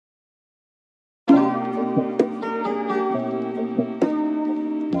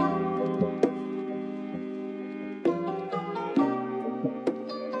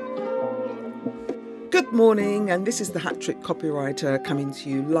Good morning, and this is the Hat Trick Copywriter coming to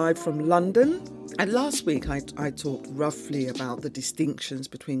you live from London. And last week I talked roughly about the distinctions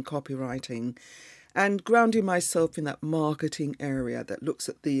between copywriting and grounding myself in that marketing area that looks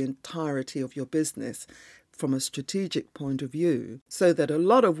at the entirety of your business from a strategic point of view, so that a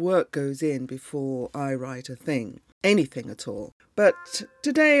lot of work goes in before I write a thing, anything at all. But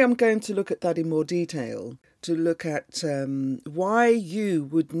today I'm going to look at that in more detail, to look at why you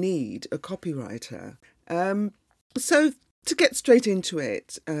would need a copywriter. So to get straight into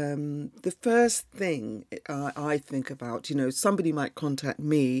it, the first thing I think about, somebody might contact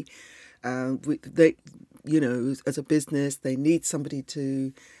me, as a business, they need somebody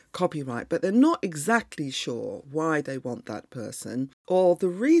to copyright, but they're not exactly sure why they want that person, or the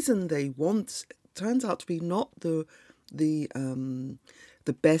reason they want turns out to be not the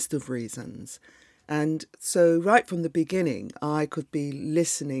best of reasons. And so right from the beginning, I could be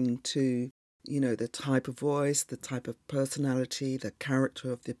listening to, the type of voice, the type of personality, the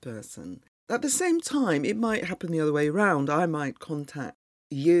character of the person. At the same time, it might happen the other way around. I might contact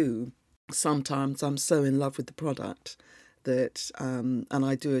you. Sometimes I'm so in love with the product that, and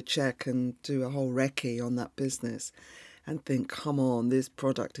I do a check and do a whole recce on that business and think, come on, this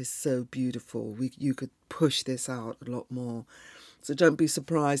product is so beautiful. You could push this out a lot more. So don't be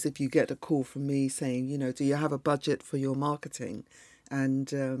surprised if you get a call from me saying, do you have a budget for your marketing? And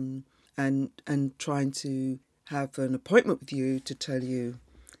trying to have an appointment with you to tell you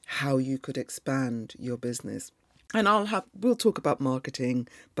how you could expand your business. And we'll talk about marketing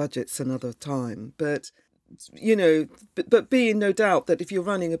budgets another time. But, but be in no doubt that if you're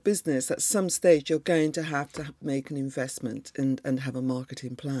running a business, at some stage you're going to have to make an investment and have a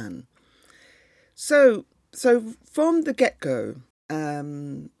marketing plan. So from the get-go,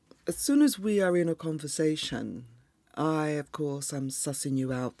 as soon as we are in a conversation, I, of course, am sussing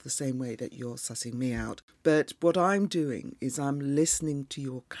you out the same way that you're sussing me out. But what I'm doing is I'm listening to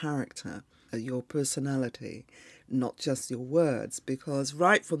your character, your personality, not just your words, because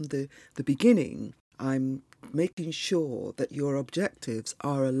right from the beginning, I'm making sure that your objectives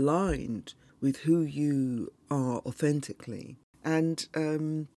are aligned with who you are authentically. And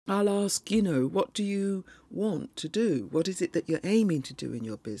I'll ask, what do you want to do? What is it that you're aiming to do in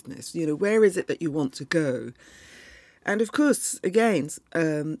your business? Where is it that you want to go? And of course, again,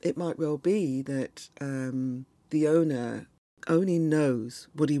 it might well be that the owner only knows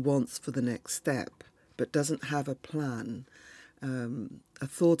what he wants for the next step, but doesn't have a plan, a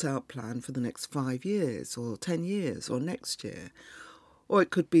thought-out plan for the next 5 years or 10 years or next year. Or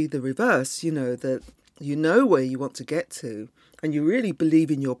it could be the reverse, that you know where you want to get to and you really believe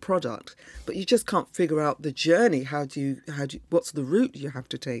in your product, but you just can't figure out the journey. What's the route you have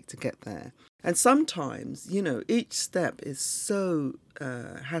to take to get there? And sometimes, each step is so,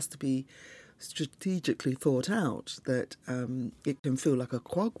 has to be strategically thought out that it can feel like a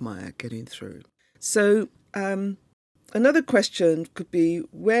quagmire getting through. So another question could be,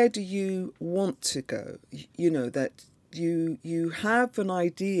 where do you want to go? That you have an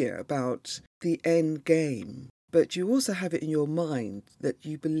idea about the end game, but you also have it in your mind that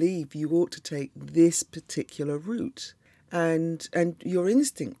you believe you ought to take this particular route. And your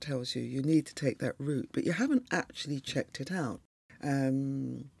instinct tells you need to take that route, but you haven't actually checked it out.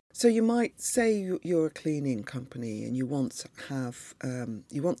 So you might say you're a cleaning company and you want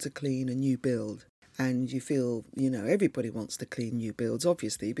to clean a new build, and you feel, everybody wants to clean new builds,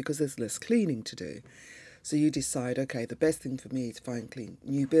 obviously, because there's less cleaning to do. So you decide, okay, the best thing for me to find clean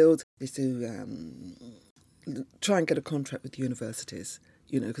new builds is to try and get a contract with universities,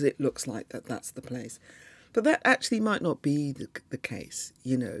 because it looks like that's the place. But that actually might not be the case,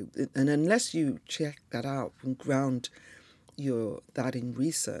 and unless you check that out and ground that in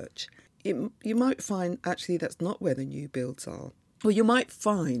research, you might find actually that's not where the new builds are. Or you might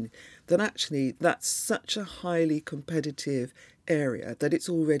find that actually that's such a highly competitive area that it's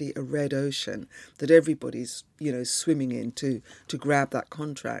already a red ocean that everybody's, swimming in to grab that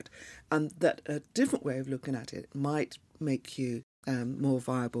contract, and that a different way of looking at it might make you more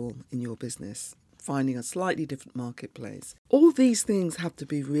viable in your business, finding a slightly different marketplace. All these things have to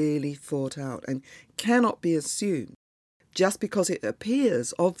be really thought out and cannot be assumed just because it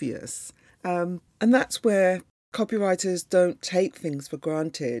appears obvious. And that's where copywriters don't take things for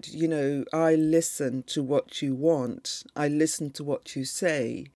granted. I listen to what you want, I listen to what you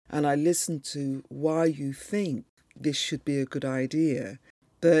say, and I listen to why you think this should be a good idea.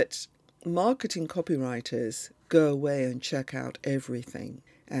 But marketing copywriters go away and check out everything.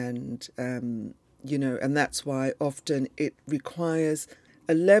 And, and that's why often it requires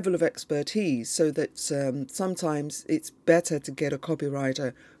a level of expertise, so that sometimes it's better to get a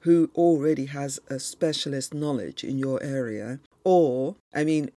copywriter who already has a specialist knowledge in your area. Or, I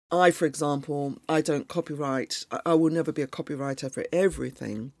mean, for example, I don't copyright. I will never be a copywriter for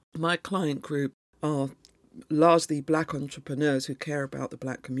everything. My client group are largely Black entrepreneurs who care about the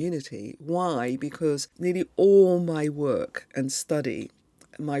Black community. Why? Because nearly all my work and study,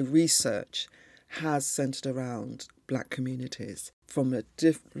 my research, has centered around Black communities from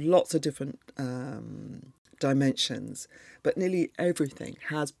lots of different dimensions. But nearly everything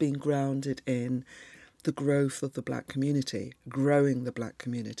has been grounded in the growth of the Black community, growing the Black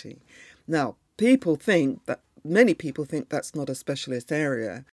community. Now, many people think that's not a specialist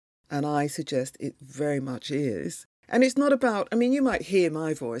area, and I suggest it very much is. And it's not about, I mean, you might hear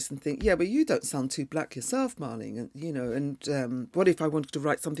my voice and think, yeah, but you don't sound too Black yourself, Marlene. And what if I wanted to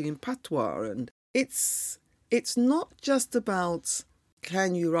write something in patois? And it's not just about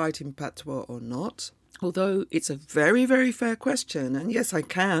can you write in patois or not, although it's a very, very fair question. And yes, I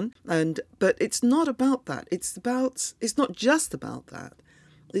can. But it's not about that. It's not just about that.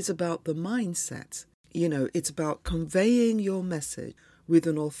 It's about the mindset. It's about conveying your message with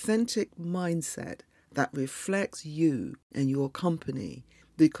an authentic mindset that reflects you and your company,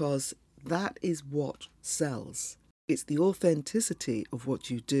 because that is what sells. It's the authenticity of what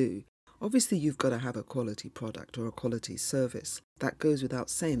you do. Obviously, you've got to have a quality product or a quality service. That goes without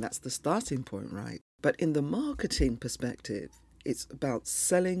saying. That's the starting point, right? But in the marketing perspective, it's about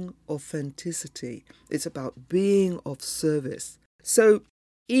selling authenticity. It's about being of service. So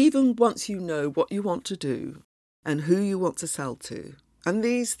even once you know what you want to do and who you want to sell to, and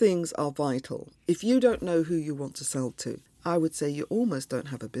these things are vital. If you don't know who you want to sell to, I would say you almost don't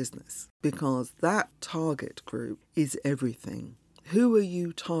have a business, because that target group is everything. Who are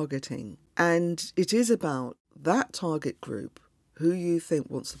you targeting? And it is about that target group, who you think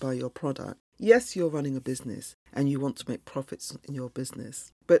wants to buy your product. Yes, you're running a business and you want to make profits in your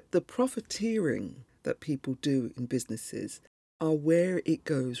business, but the profiteering that people do in businesses are where it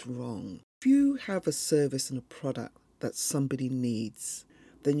goes wrong. If you have a service and a product that somebody needs,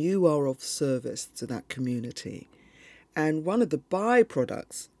 then you are of service to that community. And one of the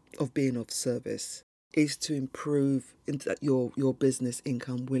byproducts of being of service is to improve, that your business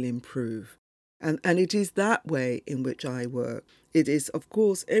income will improve. And it is that way in which I work. It is, of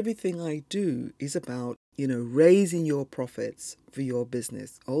course, everything I do is about, raising your profits for your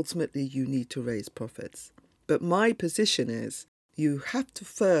business. Ultimately, you need to raise profits. But my position is, you have to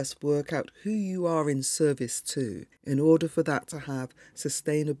first work out who you are in service to in order for that to have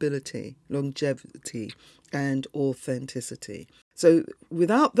sustainability, longevity, and authenticity. So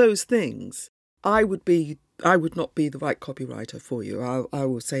without those things, I would not be the right copywriter for you. I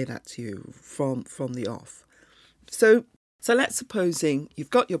will say that to you from the off. So let's supposing you've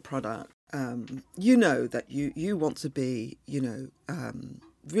got your product. You know that you want to be,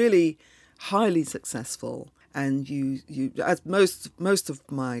 really highly successful. And you, as most of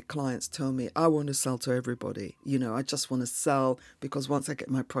my clients tell me, I want to sell to everybody. I just want to sell because once I get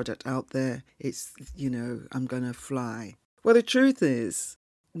my product out there, it's, I'm going to fly. Well, the truth is,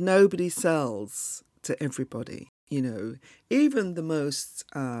 nobody sells to everybody. Even the most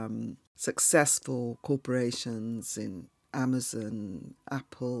successful corporations in Amazon,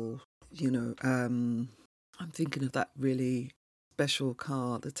 Apple, I'm thinking of that really special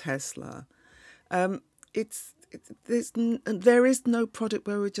car, the Tesla. There is no product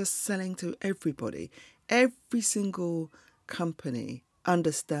where we're just selling to everybody. Every single company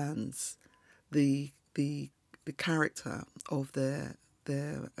understands the character of their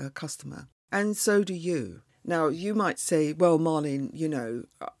customer, and so do you. Now, you might say, well, Marlene,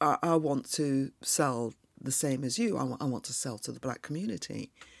 I want to sell the same as you. I want to sell to the Black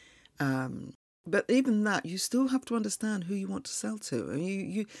community. But even that, you still have to understand who you want to sell to.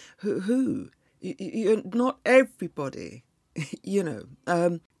 And who? You're not everybody,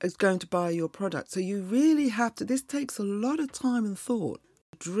 is going to buy your product. So you really have to, this takes a lot of time and thought,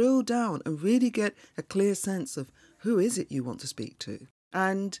 drill down and really get a clear sense of who is it you want to speak to.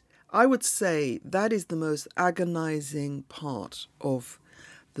 And I would say that is the most agonizing part of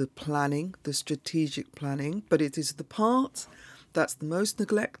the planning, the strategic planning, but it is the part that's the most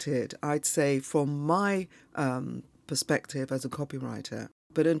neglected, I'd say, from my perspective as a copywriter.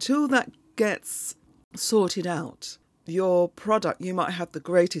 But until that gets sorted out, your product, you might have the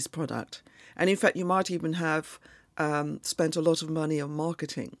greatest product. And in fact, you might even have spent a lot of money on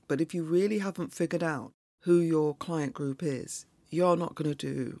marketing. But if you really haven't figured out who your client group is, you're not going to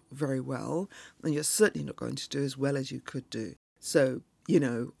do very well. And you're certainly not going to do as well as you could do. So,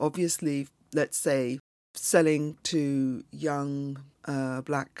 obviously, let's say selling to young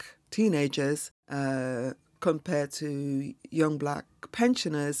black teenagers compared to young black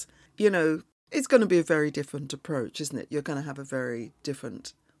pensioners, it's going to be a very different approach, isn't it? You're going to have a very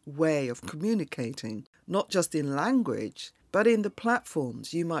different way of communicating, not just in language, but in the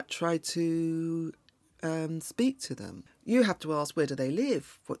platforms. You might try to speak to them. You have to ask, where do they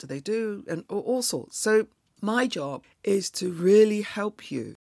live? What do they do? And all sorts. So my job is to really help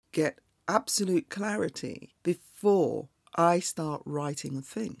you get absolute clarity before I start writing a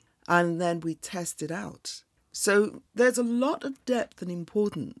thing. And then we test it out. So there's a lot of depth and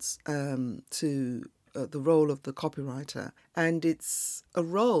importance to the role of the copywriter. And it's a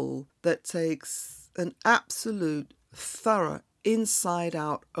role that takes an absolute thorough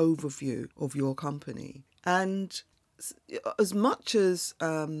inside-out overview of your company. And as much as,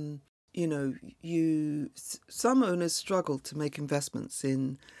 some owners struggle to make investments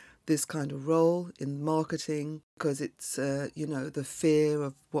in this kind of role in marketing because it's, the fear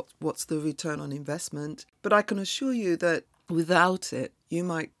of what's the return on investment. But I can assure you that without it, you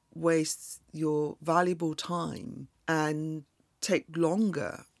might waste your valuable time and take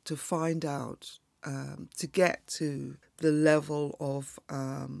longer to find out, to get to the level of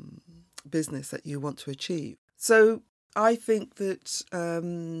business that you want to achieve. So I think that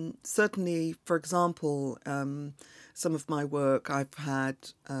certainly, for example, some of my work, I've had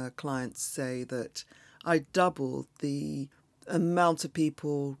clients say that I doubled the amount of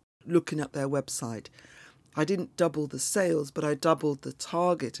people looking at their website. I didn't double the sales, but I doubled the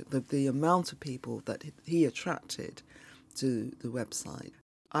target, the amount of people that he attracted to the website.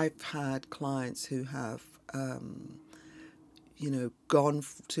 I've had clients who have, gone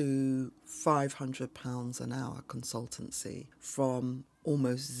to £500 an hour consultancy from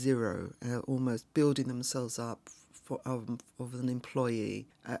almost zero, almost building themselves up of an employee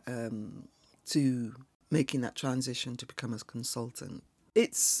to making that transition to become a consultant.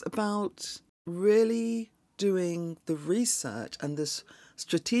 It's about really doing the research and this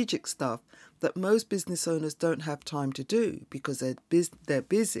strategic stuff that most business owners don't have time to do because they're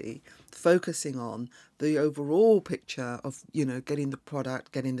busy focusing on the overall picture of, getting the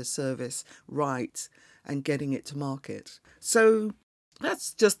product, getting the service right and getting it to market. So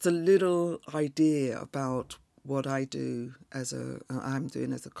that's just a little idea about what I'm doing as a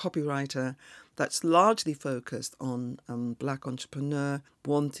copywriter that's largely focused on Black entrepreneur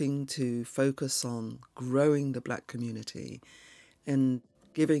wanting to focus on growing the Black community and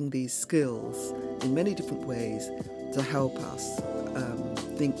giving these skills in many different ways to help us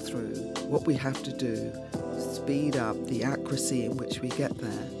think through what we have to do, speed up the accuracy in which we get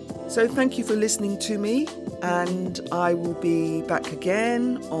there. So thank you for listening to me, and I will be back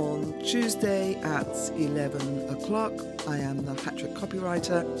again on Tuesday at 11 o'clock. I am the Hat-Trick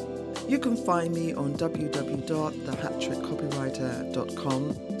Copywriter. You can find me on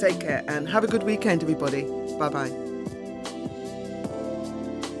www.thehattrickcopywriter.com. Take care and have a good weekend, everybody. Bye-bye.